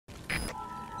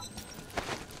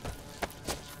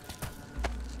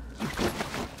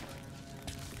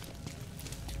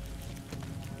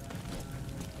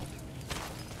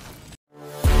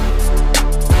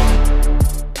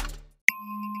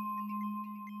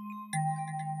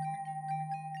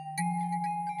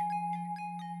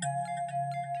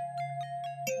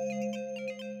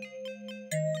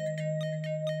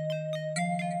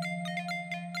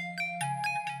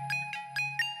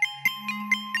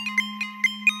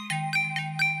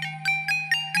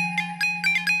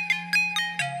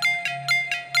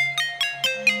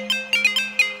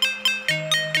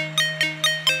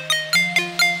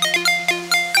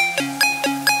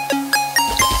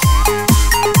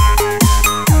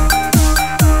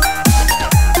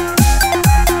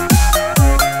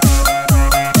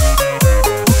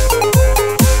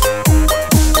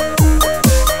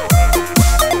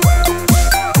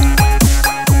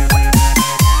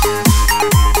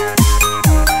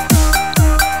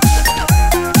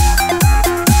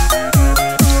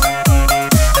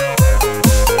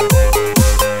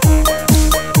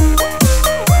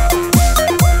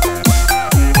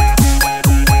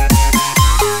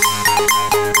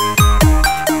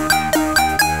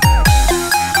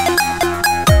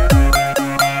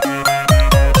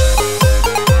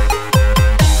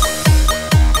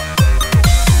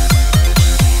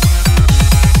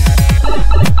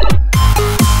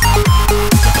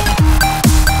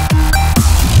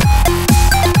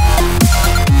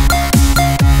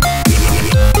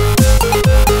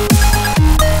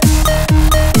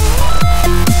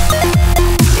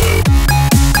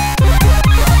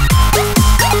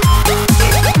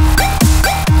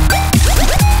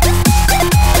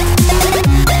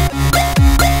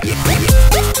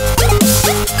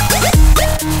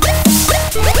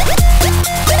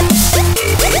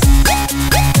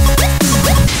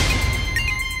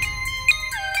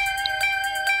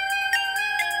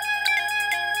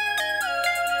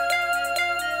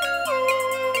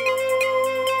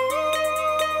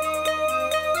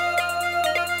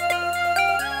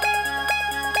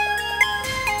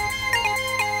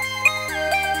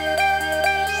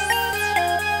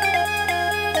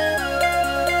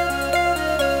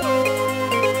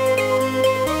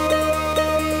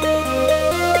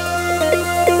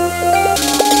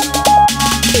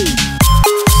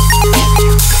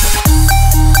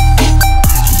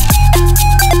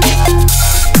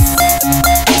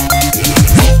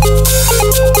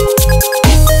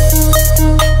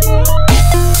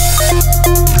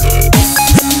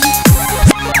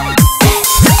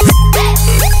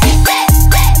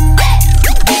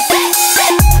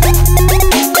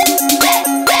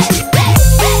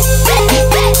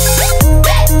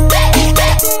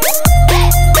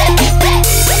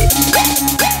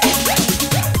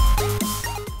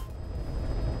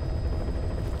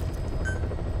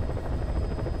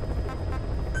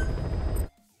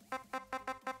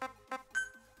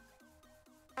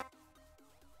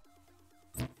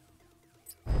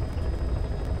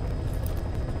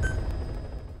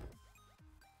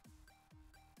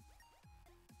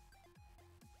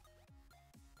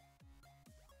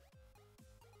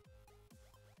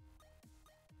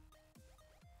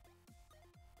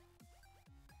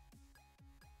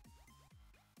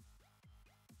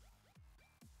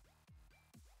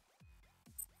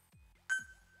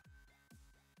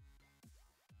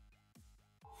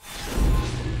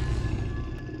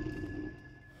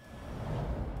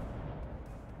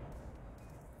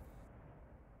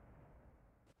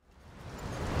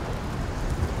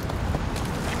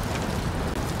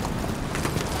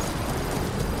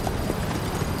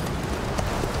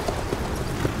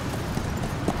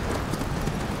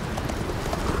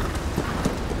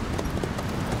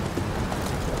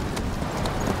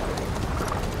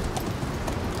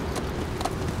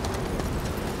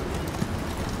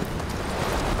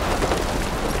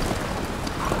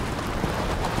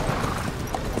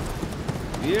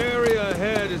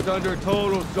Pad is under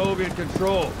total Soviet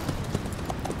control.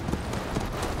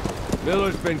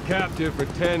 Miller's been captive for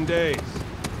 10 days.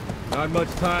 Not much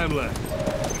time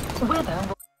left. Weather.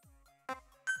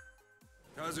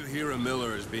 Kazuhira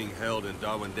Miller is being held in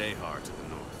Dawandehar to the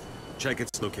north. Check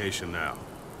its location now.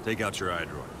 Take out your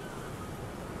iDroid.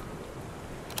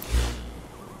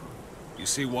 You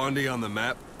see Wandi on the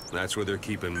map? That's where they're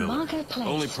keeping Miller.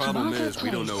 Only problem is we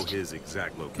don't know his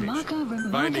exact location.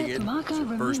 Finding it is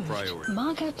your first priority.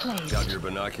 Got your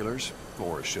binoculars?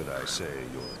 Or should I say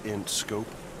your int scope?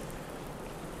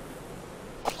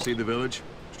 See the village?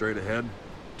 Straight ahead?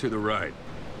 To the right.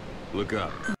 Look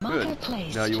up. Good.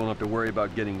 Now you won't have to worry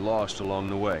about getting lost along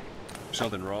the way.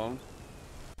 Something wrong?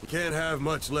 We can't have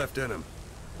much left in him.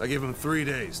 I give him 3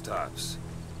 days, tops.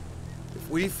 If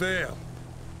we fail,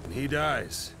 and he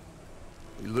dies,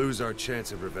 we lose our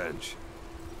chance of revenge.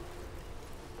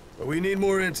 But we need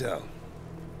more intel.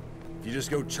 If you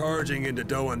just go charging into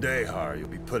Dawandehar, you'll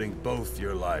be putting both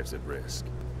your lives at risk.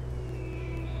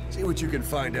 See what you can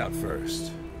find out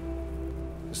first.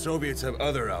 The Soviets have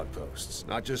other outposts,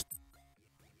 not just...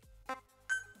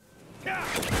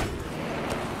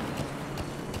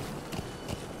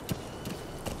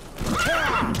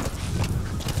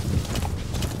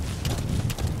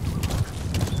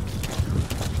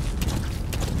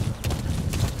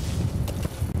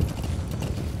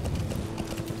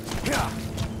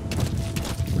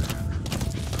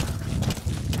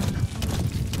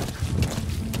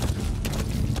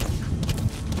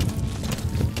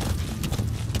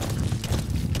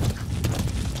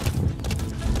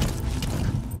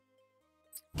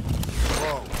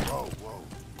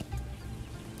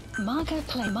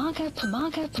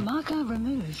 Marker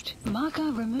removed.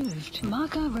 Marker removed.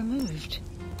 Marker removed.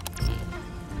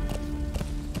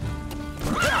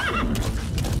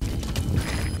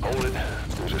 Hold it.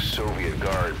 There's a Soviet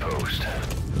guard post.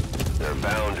 They're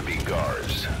bound to be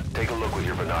guards. Take a look with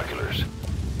your binoculars.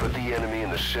 Put the enemy in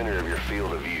the center of your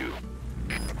field of view.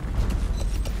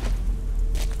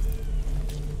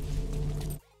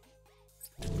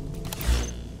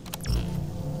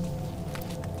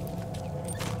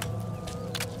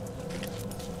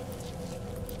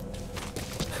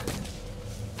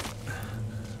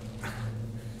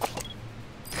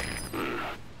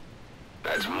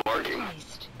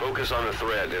 Focus on the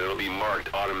thread and it'll be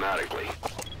marked automatically.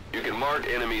 You can mark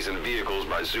enemies and vehicles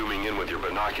by zooming in with your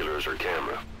binoculars or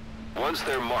camera. Once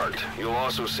they're marked, you'll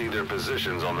also see their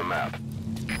positions on the map.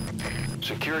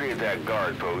 Security at that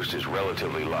guard post is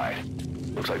relatively light.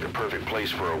 Looks like the perfect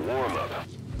place for a warm-up.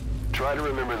 Try to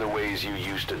remember the ways you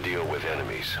used to deal with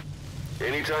enemies.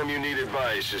 Anytime you need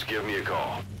advice, just give me a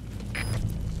call.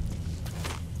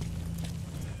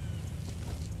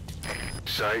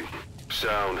 Sight,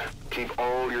 sound, keep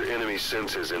all your enemy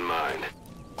senses in mind.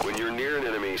 When you're near an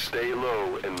enemy, stay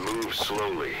low and move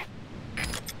slowly.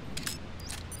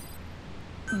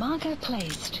 Marker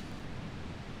placed.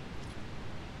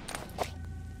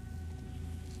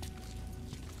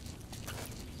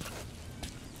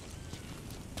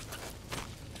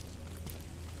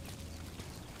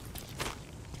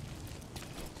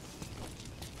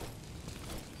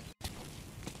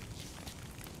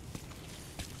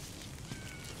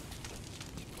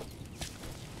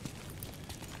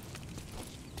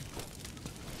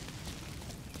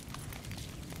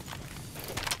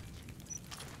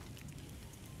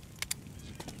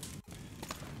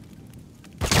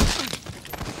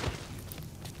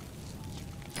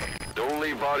 Don't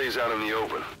leave bodies out in the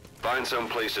open. Find some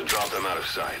place to drop them out of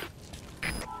sight.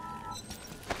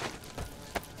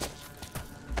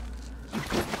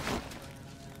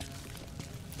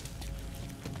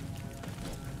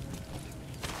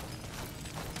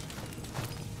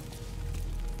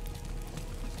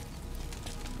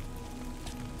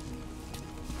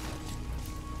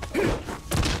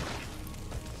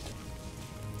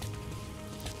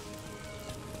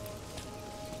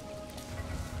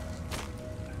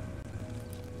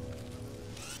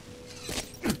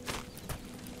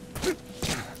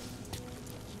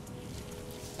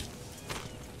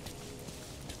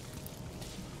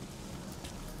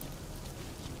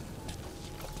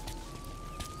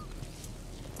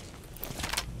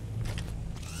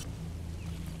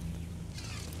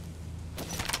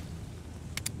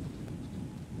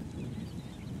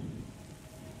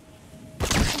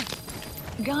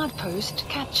 Guard post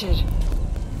captured.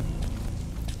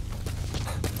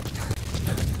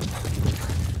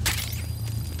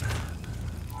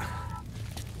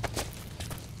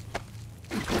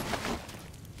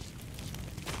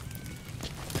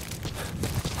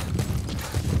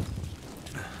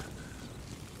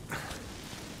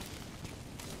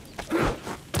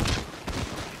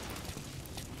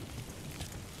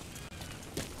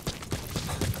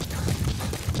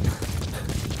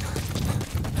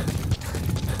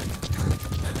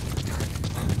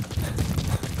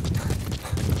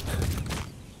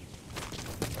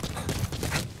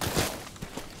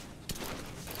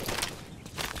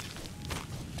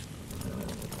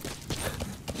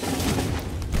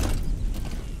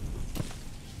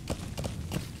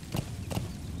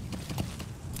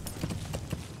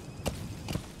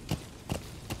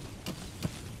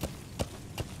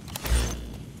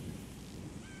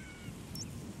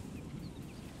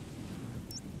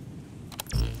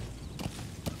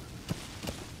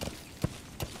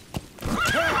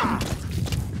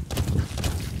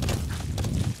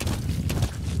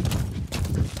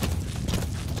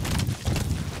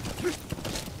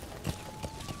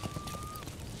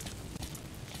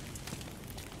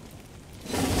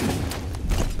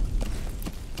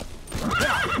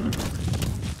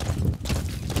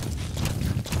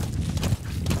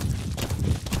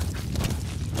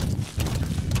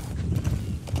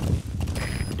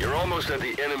 almost at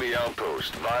the enemy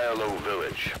outpost, Vialo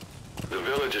Village. The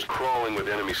village is crawling with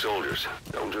enemy soldiers.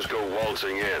 Don't just go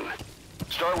waltzing in.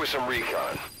 Start with some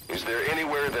recon. Is there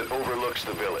anywhere that overlooks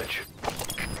the village?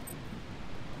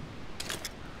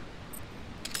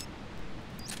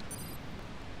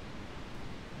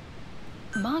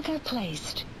 Marker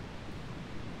placed.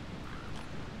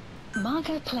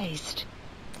 Marker placed.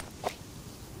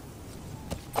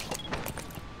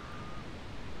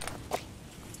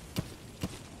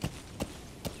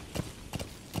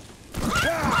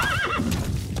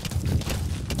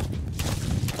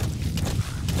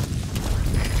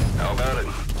 How about it?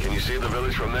 Can you see the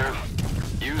village from there?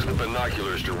 Use the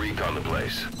binoculars to recon the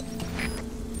place.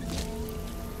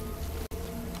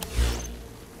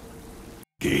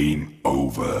 Game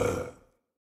over.